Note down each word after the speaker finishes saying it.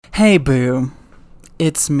Hey boo,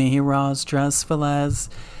 it's me, Roz Dressvelez.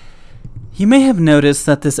 You may have noticed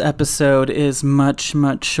that this episode is much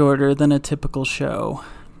shorter than a typical show.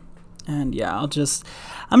 And yeah, I'm just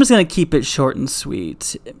gonna keep it short and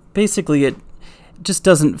sweet. Basically, it just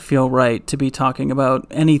doesn't feel right to be talking about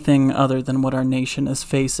anything other than what our nation is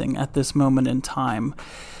facing at this moment in time.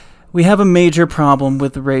 We have a major problem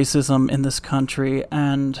with racism in this country,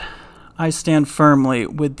 and I stand firmly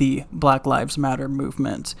with the Black Lives Matter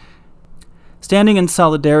movement. Standing in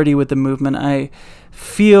solidarity with the movement, I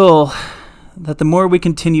feel that the more we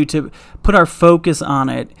continue to put our focus on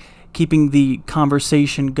it, keeping the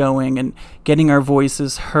conversation going and getting our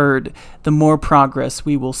voices heard, the more progress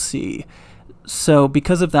we will see. So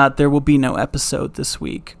because of that, there will be no episode this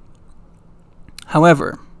week.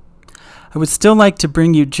 However, I would still like to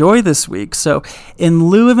bring you joy this week, so in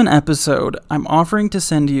lieu of an episode, I'm offering to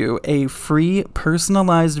send you a free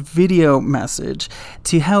personalized video message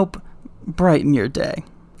to help brighten your day.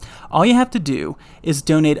 All you have to do is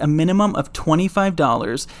donate a minimum of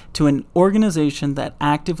 $25 to an organization that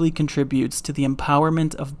actively contributes to the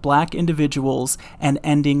empowerment of Black individuals and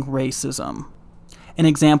ending racism. An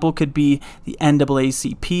example could be the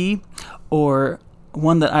NAACP, or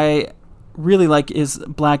one that I really like is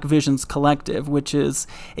Black Visions Collective, which is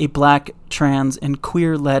a Black, trans, and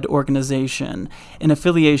queer-led organization in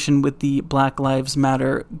affiliation with the Black Lives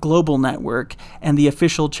Matter Global Network and the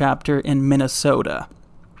official chapter in Minnesota.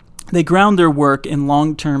 They ground their work in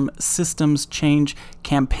long-term systems change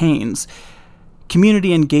campaigns,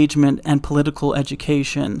 community engagement and political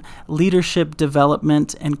education, leadership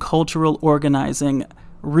development, and cultural organizing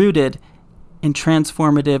rooted in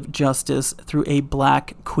transformative justice through a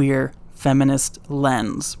Black, queer, feminist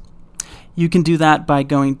lens. You can do that by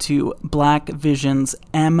going to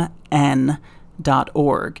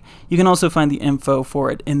blackvisionsmn.org. You can also find the info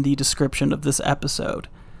for it in the description of this episode.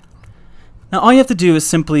 Now, all you have to do is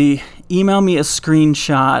simply email me a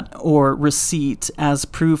screenshot or receipt as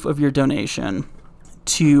proof of your donation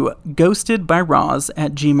to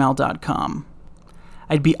ghostedbyroz@gmail.com.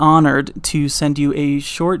 I'd be honored to send you a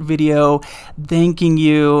short video thanking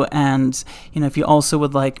you, and if you also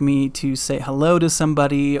would like me to say hello to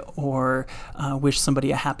somebody or wish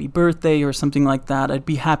somebody a happy birthday or something like that, I'd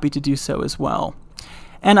be happy to do so as well.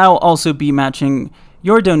 And I'll also be matching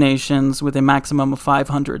your donations with a maximum of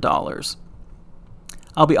 $500.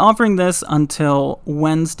 I'll be offering this until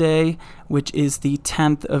Wednesday, which is the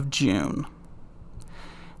 10th of June.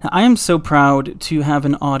 Now, I am so proud to have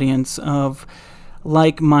an audience of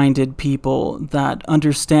like-minded people that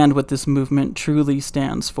understand what this movement truly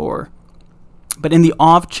stands for. But in the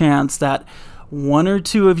off chance that one or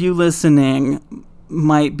two of you listening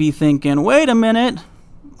might be thinking, wait a minute,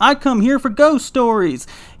 I come here for ghost stories.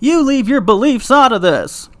 You leave your beliefs out of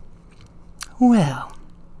this. Well,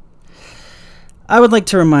 I would like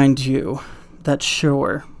to remind you that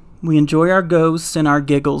sure, we enjoy our ghosts and our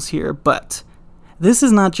giggles here, but this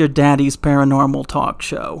is not your daddy's paranormal talk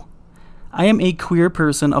show. I am a queer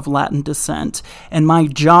person of Latin descent, and my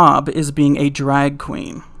job is being a drag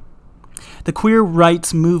queen. The queer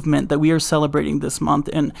rights movement that we are celebrating this month,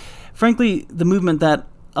 and frankly, the movement that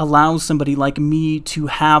allows somebody like me to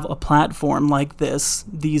have a platform like this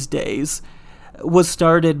these days, was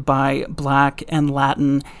started by Black and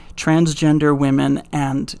Latin transgender women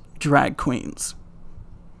and drag queens.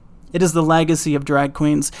 It is the legacy of drag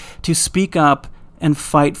queens to speak up and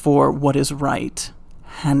fight for what is right.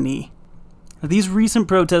 Honey. These recent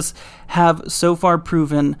protests have so far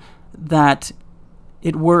proven that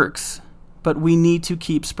it works, but we need to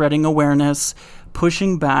keep spreading awareness,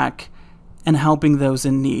 pushing back, and helping those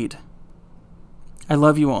in need. I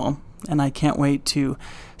love you all, and I can't wait to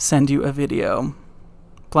send you a video.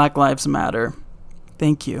 Black Lives Matter.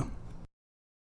 Thank you.